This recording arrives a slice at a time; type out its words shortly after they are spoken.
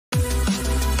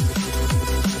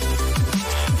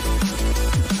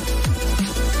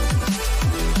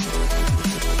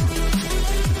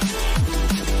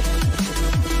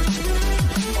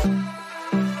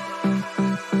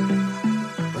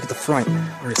front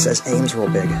where it says Ames real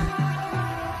big.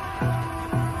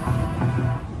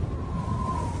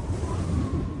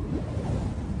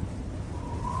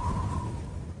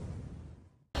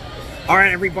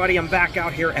 Alright everybody, I'm back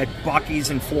out here at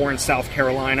Buc-ees in Florence, South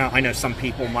Carolina. I know some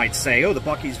people might say, oh, the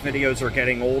Buc-ees videos are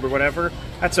getting old or whatever.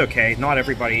 That's okay. Not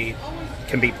everybody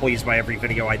can be pleased by every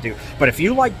video I do. But if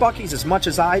you like Buc-ees as much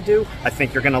as I do, I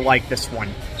think you're going to like this one.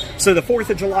 So the 4th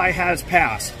of July has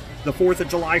passed. The 4th of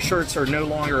July shirts are no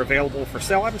longer available for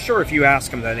sale. I'm sure if you ask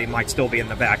them that they might still be in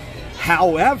the back.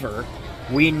 However,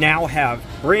 we now have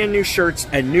brand new shirts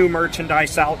and new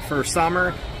merchandise out for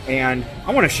summer. And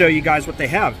I want to show you guys what they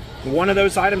have. One of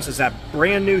those items is that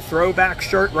brand new throwback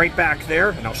shirt right back there,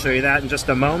 and I'll show you that in just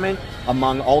a moment,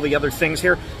 among all the other things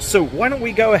here. So why don't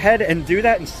we go ahead and do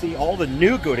that and see all the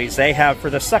new goodies they have for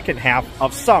the second half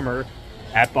of summer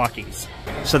at Buc-ees.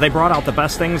 So they brought out the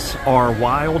best things are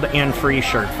Wild and Free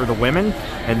shirt for the women,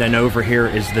 and then over here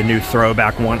is the new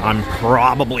throwback one. I'm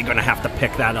probably going to have to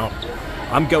pick that up.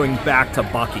 I'm going back to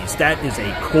Buc-ees. That is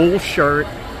a cool shirt.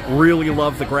 Really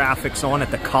love the graphics on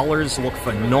it. The colors look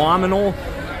phenomenal.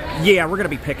 Yeah, we're going to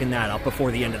be picking that up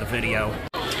before the end of the video.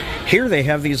 Here they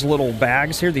have these little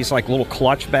bags here, these like little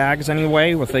clutch bags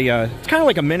anyway, with a, it's kind of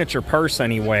like a miniature purse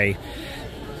anyway.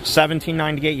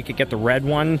 $17.98, you could get the red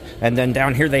one, and then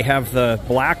down here they have the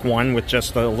black one with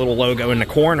just the little logo in the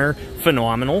corner.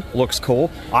 Phenomenal, looks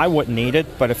cool. I wouldn't need it,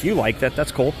 but if you like that,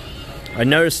 that's cool. I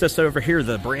noticed this over here,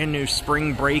 the brand new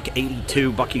Spring Break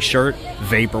 82 Buc-ee shirt,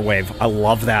 Vaporwave. I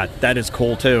love that. That is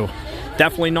cool too.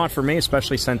 Definitely not for me,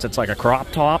 especially since it's like a crop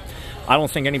top. I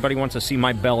don't think anybody wants to see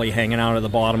my belly hanging out of the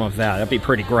bottom of that. That'd be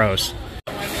pretty gross.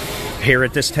 Here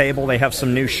at this table, they have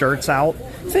some new shirts out.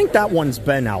 I think that one's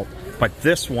been out, but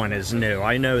this one is new.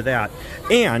 I know that.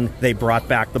 And they brought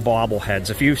back the bobbleheads.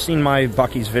 If you've seen my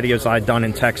Buc-ees videos I've done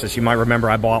in Texas, you might remember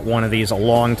I bought one of these a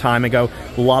long time ago.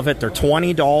 Love it. They're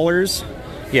 $20.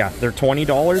 Yeah, they're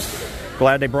 $20.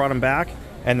 Glad they brought them back.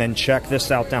 And then check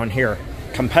this out down here.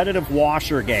 Competitive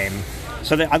washer game.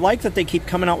 So I like that they keep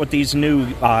coming out with these new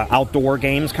outdoor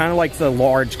games, kind of like the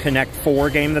large Connect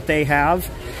 4 game that they have.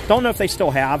 Don't know if they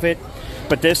still have it,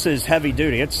 but this is heavy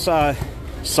duty. It's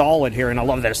solid here, and I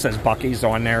love that it says Buc-ees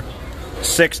on there.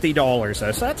 $60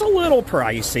 though, so that's a little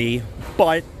pricey,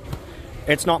 but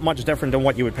it's not much different than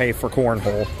what you would pay for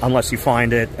cornhole, unless you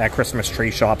find it at Christmas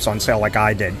tree shops on sale like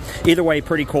I did. Either way,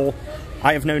 pretty cool.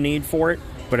 I have no need for it,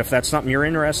 but if that's something you're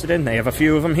interested in, they have a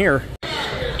few of them here.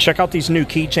 Check out these new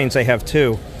keychains they have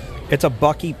too. It's a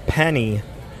Buc-ee penny.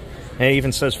 And it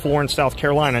even says Florence, South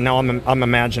Carolina. Now I'm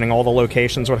imagining all the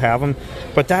locations would have them.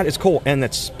 But that is cool. And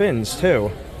it spins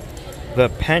too. The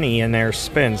penny in there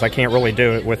spins. I can't really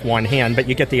do it with one hand, but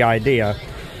you get the idea.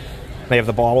 They have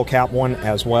the bottle cap one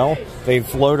as well.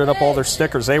 They've loaded up all their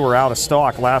stickers. They were out of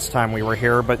stock last time we were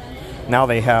here, but now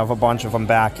they have a bunch of them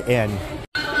back in.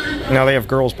 Now they have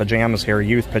girls' pajamas here,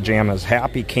 youth pajamas,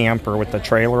 Happy Camper with the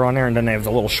trailer on there, and then they have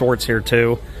the little shorts here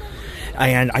too.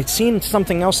 And I'd seen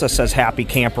something else that says Happy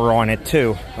Camper on it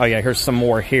too. Oh yeah, here's some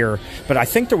more here. But I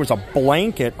think there was a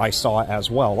blanket I saw as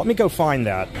well. Let me go find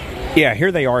that. Yeah,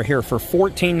 here they are here for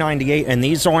 $14.98, and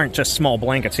these aren't just small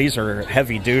blankets. These are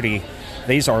heavy duty.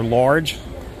 These are large,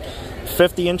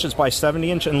 50 inches by 70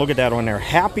 inch, and look at that on there.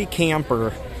 Happy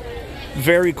Camper,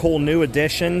 very cool new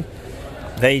addition.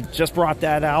 They just brought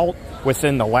that out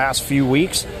within the last few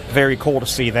weeks. Very cool to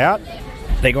see that.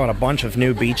 They got a bunch of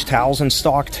new beach towels in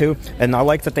stock too, and I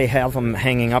like that they have them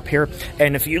hanging up here.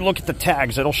 And if you look at the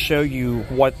tags, it'll show you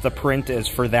what the print is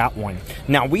for that one.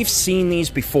 Now, we've seen these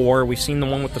before. We've seen the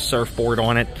one with the surfboard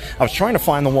on it. I was trying to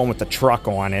find the one with the truck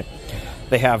on it.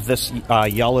 They have this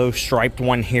yellow striped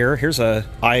one here. Here's a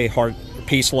I Heart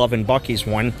Peace, Love, and Buc-ees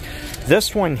one.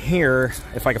 This one here,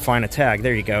 if I can find a tag,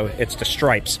 there you go, it's the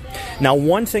stripes. Now,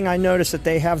 one thing I noticed that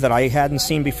they have that I hadn't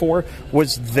seen before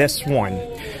was this one.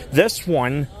 This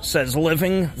one says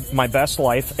Living My Best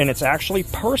Life, and it's actually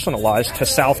personalized to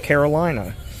South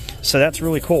Carolina. So that's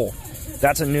really cool.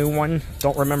 That's a new one.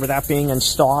 Don't remember that being in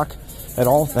stock at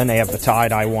all. Then they have the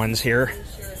tie-dye ones here.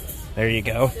 There you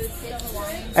go.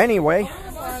 Anyway,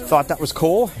 thought that was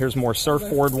cool. Here's more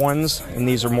surfboard ones, and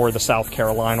these are more the South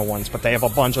Carolina ones, but they have a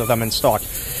bunch of them in stock.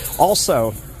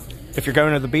 Also, if you're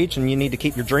going to the beach and you need to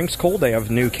keep your drinks cool, they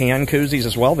have new can koozies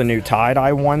as well, the new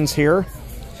tie-dye ones here.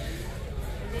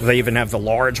 They even have the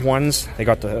large ones. They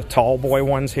got the tall boy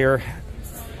ones here.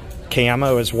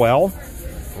 Camo as well.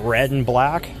 Red and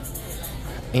black.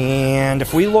 And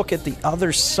if we look at the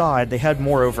other side, they had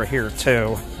more over here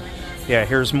too. Yeah,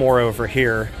 here's more over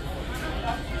here.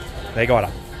 They got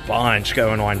a bunch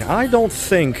going on. I don't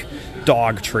think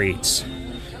dog treats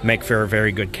make for a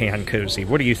very good can koozie.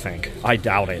 What do you think? I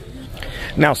doubt it.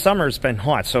 Now, summer's been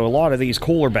hot, so a lot of these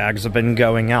cooler bags have been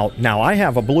going out. Now, I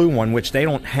have a blue one, which they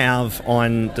don't have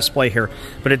on display here,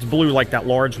 but it's blue like that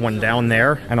large one down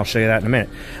there, and I'll show you that in a minute.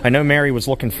 I know Mary was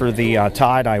looking for the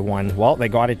tie-dye one. Well, they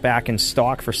got it back in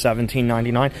stock for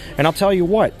 $17.99, and I'll tell you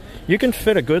what, you can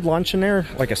fit a good lunch in there,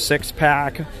 like a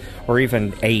 6-pack, or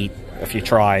even 8 if you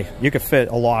try. You could fit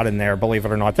a lot in there, believe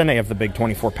it or not. Then they have the big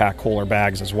 24-pack cooler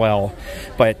bags as well,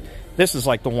 but this is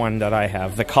like the one that I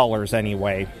have, the colors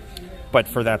anyway. But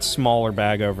for that smaller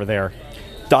bag over there,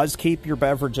 does keep your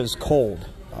beverages cold.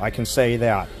 I can say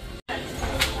that.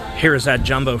 Here's that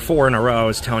Jumbo 4 in a row I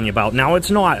was telling you about. Now,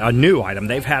 it's not a new item.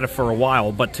 They've had it for a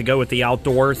while, but to go with the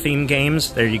outdoor theme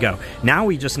games, there you go. Now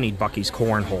we just need Buc-ee's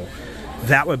cornhole.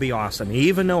 That would be awesome.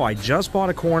 Even though I just bought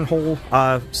a cornhole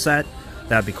set,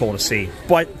 that'd be cool to see.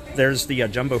 But there's the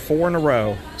Jumbo 4 in a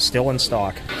row, still in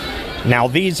stock. Now,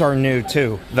 these are new,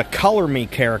 too. The Color Me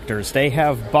characters. They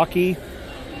have Buc-ee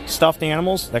stuffed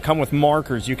animals that come with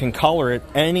markers. You can color it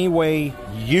any way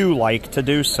you like to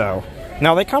do so.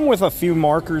 Now, they come with a few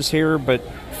markers here, but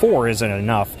 4 isn't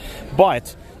enough.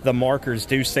 But the markers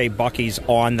do say Buc-ee's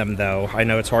on them, though. I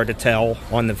know it's hard to tell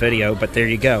on the video, but there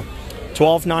you go.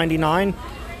 $12.99.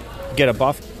 Get a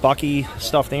Buc-ee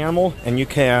stuffed animal, and you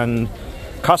can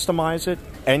customize it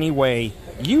any way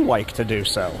you like to do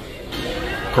so.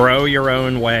 Grow your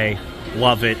own way.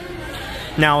 Love it.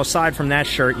 Now, aside from that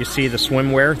shirt, you see the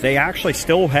swimwear. They actually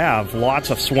still have lots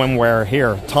of swimwear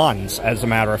here. Tons, as a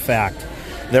matter of fact.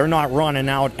 They're not running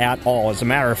out at all. As a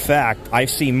matter of fact, I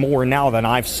see more now than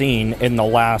I've seen in the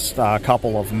last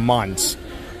couple of months.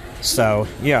 So,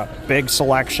 yeah, big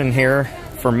selection here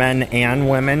for men and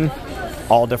women.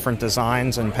 All different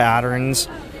designs and patterns.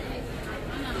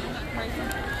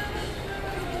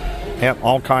 Yep,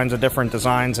 all kinds of different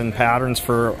designs and patterns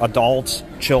for adults,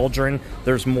 children.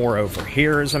 There's more over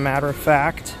here, as a matter of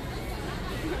fact.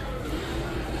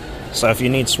 So if you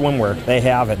need swimwear, they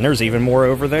have it. And there's even more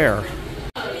over there.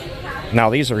 Now,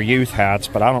 these are youth hats,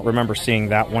 but I don't remember seeing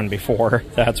that one before.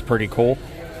 That's pretty cool.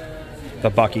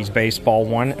 The Buc-ee's baseball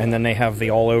one. And then they have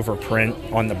the all-over print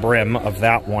on the brim of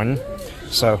that one.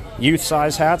 So,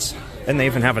 youth-size hats. And they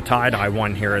even have a tie-dye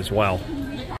one here as well.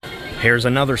 Here's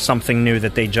another something new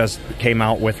that they just came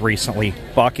out with recently.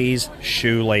 Buc-ee's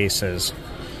shoelaces.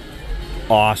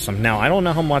 Awesome. Now, I don't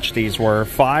know how much these were.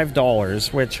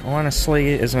 $5, which honestly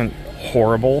isn't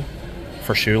horrible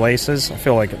for shoelaces. I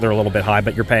feel like they're a little bit high,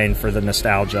 but you're paying for the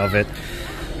nostalgia of it.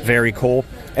 Very cool.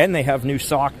 And they have new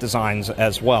sock designs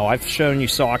as well. I've shown you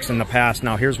socks in the past.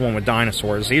 Now, here's one with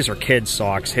dinosaurs. These are kids'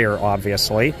 socks here,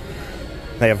 obviously.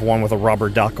 They have one with a rubber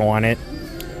duck on it.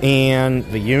 And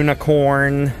the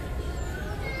unicorn.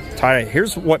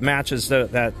 Here's what matches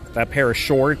that pair of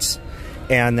shorts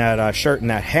and that shirt and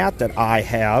that hat that I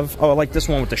have. Oh, I like this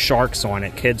one with the sharks on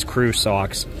it. Kids' crew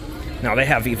socks. Now, they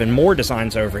have even more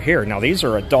designs over here. Now, these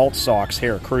are adult socks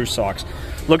here, crew socks.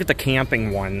 Look at the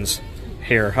camping ones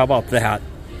here. How about that?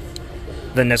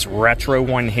 Then this retro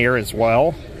one here as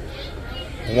well.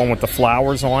 The one with the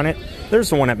flowers on it. There's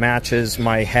the one that matches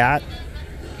my hat,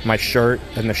 my shirt,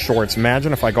 and the shorts.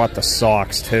 Imagine if I got the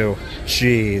socks, too.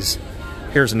 Jeez.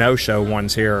 Here's no-show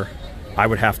ones here. I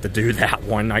would have to do that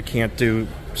one. I can't do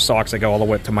socks that go all the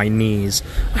way up to my knees.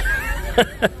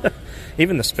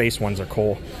 Even the space ones are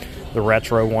cool. The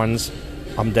retro ones,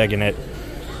 I'm digging it.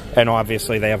 And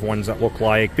obviously they have ones that look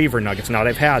like beaver nuggets. Now,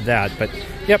 they've had that, but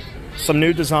yep, some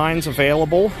new designs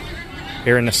available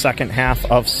here in the second half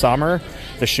of summer.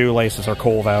 The shoelaces are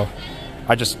cool, though.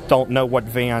 I just don't know what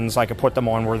Vans I could put them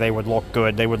on where they would look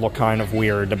good. They would look kind of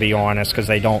weird, to be honest, because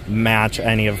they don't match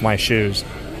any of my shoes.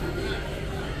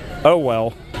 Oh,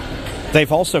 well.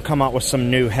 They've also come out with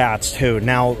some new hats, too.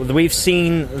 Now, we've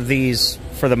seen these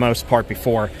for the most part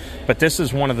before, but this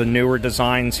is one of the newer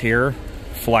designs here.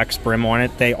 Flex brim on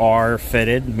it. They are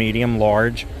fitted, medium,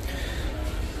 large.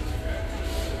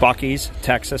 Buc-ee's,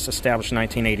 Texas, established in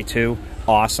 1982.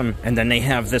 Awesome. And then they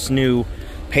have this new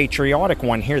patriotic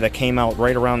one here that came out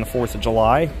right around the 4th of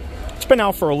July. It's been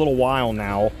out for a little while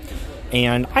now,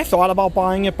 and I thought about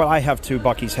buying it, but I have 2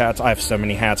 Buc-ee's hats. I have so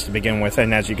many hats to begin with,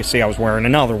 and as you can see, I was wearing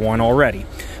another one already.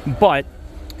 But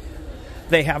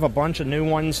they have a bunch of new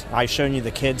ones. I've shown you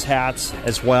the kids' hats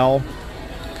as well.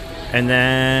 And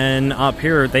then up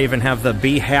here, they even have the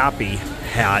Be Happy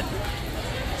hat.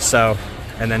 So,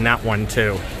 and then that one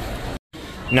too.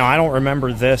 Now, I don't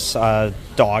remember this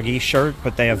doggy shirt,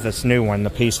 but they have this new one, the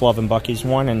Peace, Love, and Buc-ee's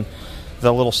one, and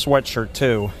the little sweatshirt,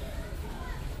 too.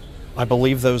 I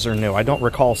believe those are new. I don't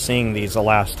recall seeing these the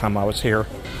last time I was here.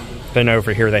 Then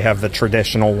over here, they have the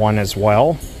traditional one as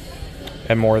well,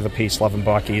 and more of the Peace, Love, and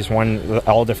Buc-ee's one,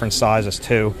 all different sizes,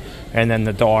 too, and then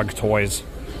the dog toys.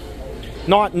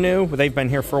 Not new, they've been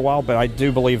here for a while, but I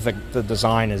do believe that the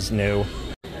design is new.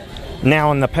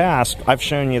 Now, in the past, I've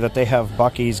shown you that they have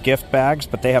Buc-ee's gift bags,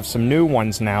 but they have some new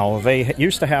ones now. They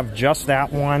used to have just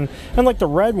that one, and like the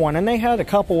red one, and they had a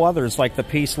couple others, like the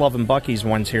Peace, Love, and Buc-ee's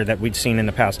ones here that we'd seen in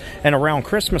the past. And around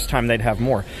Christmas time, they'd have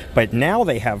more. But now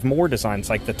they have more designs,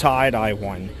 like the tie-dye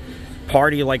one.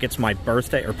 Party like it's my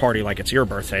birthday, or party like it's your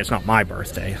birthday. It's not my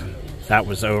birthday. That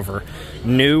was over.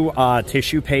 New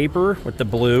tissue paper with the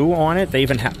blue on it. They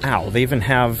even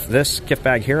have this gift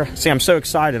bag here. See, I'm so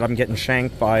excited. I'm getting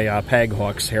shanked by peg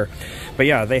hooks here. But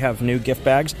yeah, they have new gift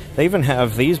bags. They even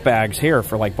have these bags here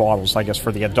for like bottles, I guess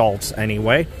for the adults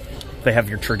anyway. They have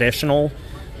your traditional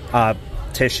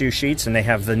tissue sheets, and they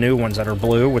have the new ones that are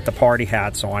blue with the party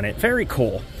hats on it. Very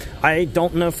cool. I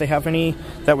don't know if they have any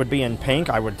that would be in pink.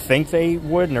 I would think they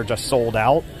would, and they're just sold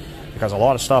out because a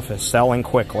lot of stuff is selling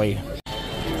quickly.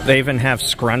 They even have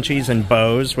scrunchies and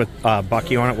bows with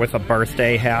Buc-ee on it with a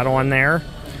birthday hat on there.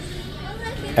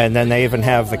 And then they even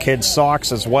have the kids'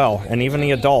 socks as well, and even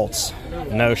the adults.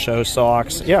 No-show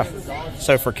socks. Yeah,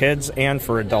 so for kids and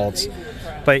for adults.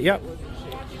 But yep,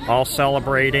 all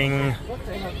celebrating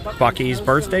Buc-ee's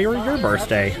birthday or your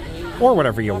birthday, or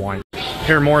whatever you want.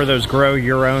 Here are more of those Grow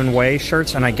Your Own Way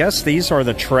shirts, and I guess these are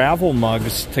the travel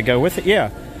mugs to go with it. Yeah.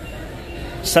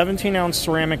 17-ounce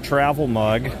ceramic travel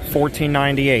mug,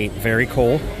 $14.98. Very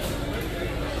cool.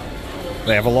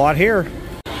 They have a lot here.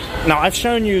 Now, I've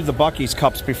shown you the Buc-ee's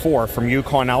cups before from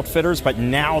Yukon Outfitters, but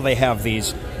now they have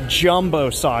these jumbo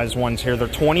size ones here. They're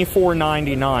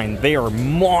 $24.99. They are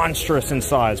monstrous in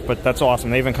size, but that's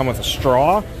awesome. They even come with a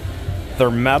straw.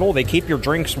 They're metal. They keep your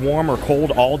drinks warm or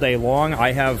cold all day long.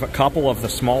 I have a couple of the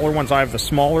smaller ones. I have the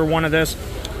smaller one of this,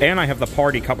 and I have the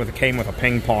party cup that came with a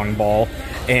ping pong ball,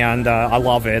 and I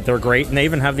love it. They're great, and they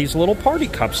even have these little party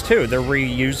cups too. They're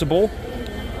reusable.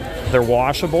 They're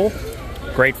washable.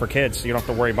 Great for kids, so you don't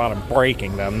have to worry about them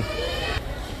breaking them.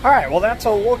 All right, well, that's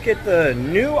a look at the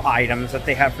new items that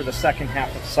they have for the second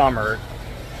half of summer.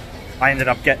 I ended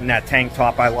up getting that tank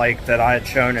top I liked that I had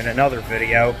shown in another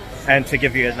video. And to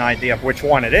give you an idea of which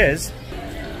one it is,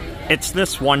 it's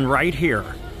this one right here.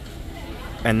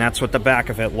 And that's what the back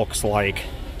of it looks like.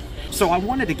 So I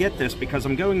wanted to get this because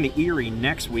I'm going to Erie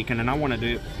next weekend, and I wanted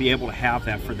to be able to have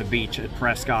that for the beach at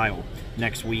Presque Isle.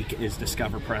 Next week is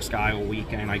Discover Presque Isle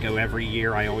weekend. I go every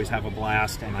year. I always have a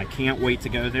blast, and I can't wait to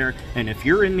go there. And if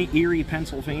you're in the Erie,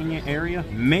 Pennsylvania area,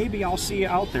 maybe I'll see you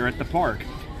out there at the park.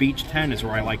 Beach 10 is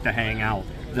where I like to hang out,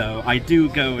 though I do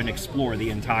go and explore the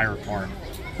entire park.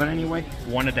 But anyway,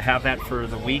 wanted to have that for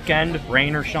the weekend,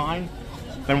 rain or shine.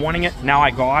 Been wanting it, now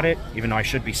I got it, even though I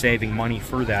should be saving money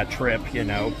for that trip, you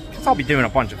know, because I'll be doing a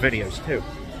bunch of videos too.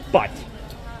 But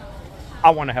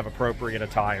I want to have appropriate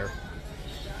attire.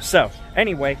 So,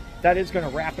 anyway, that is going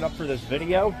to wrap it up for this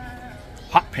video.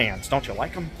 Hot pants, don't you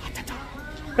like them?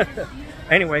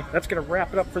 Anyway, that's going to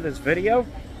wrap it up for this video.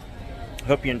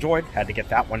 Hope you enjoyed. Had to get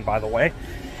that one, by the way.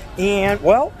 And,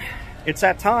 well, it's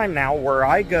that time now where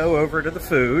I go over to the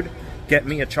food, get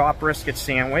me a chopped brisket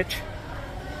sandwich,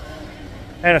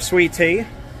 and a sweet tea,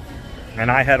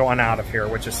 and I head on out of here,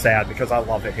 which is sad because I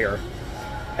love it here.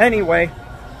 Anyway,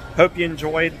 hope you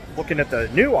enjoyed looking at the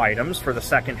new items for the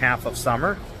second half of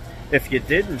summer. If you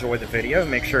did enjoy the video,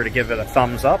 make sure to give it a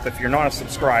thumbs up. If you're not a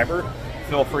subscriber,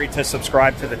 feel free to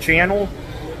subscribe to the channel.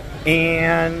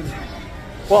 And,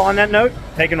 well, on that note,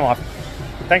 taking off.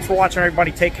 Thanks for watching,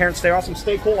 everybody. Take care and stay awesome.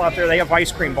 Stay cool out there. They have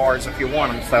ice cream bars if you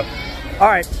want them. So, all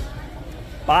right.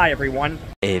 Bye, everyone.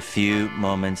 A few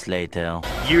moments later.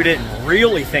 You didn't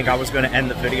really think I was going to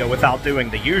end the video without doing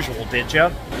the usual, did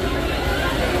you?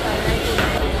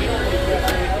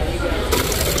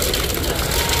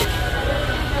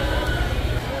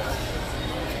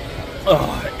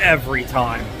 Ugh, every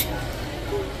time.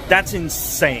 That's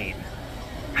insane.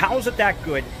 How is it that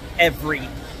good every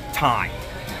time?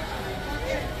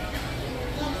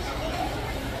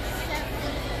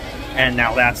 And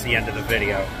now that's the end of the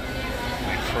video.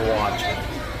 Thanks for watching.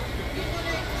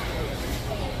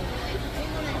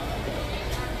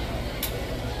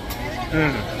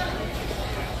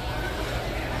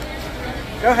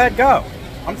 Go ahead, go.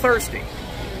 I'm thirsty.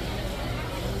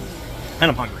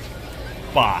 And I'm hungry.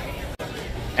 Bye.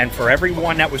 And for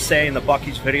everyone that was saying the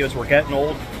Buc-ee's videos were getting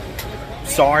old,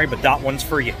 sorry, but that one's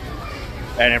for you.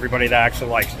 And everybody that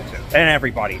actually likes it too. And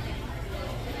everybody.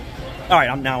 Alright,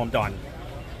 I'm done.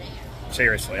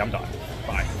 Seriously, I'm done.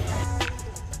 Bye.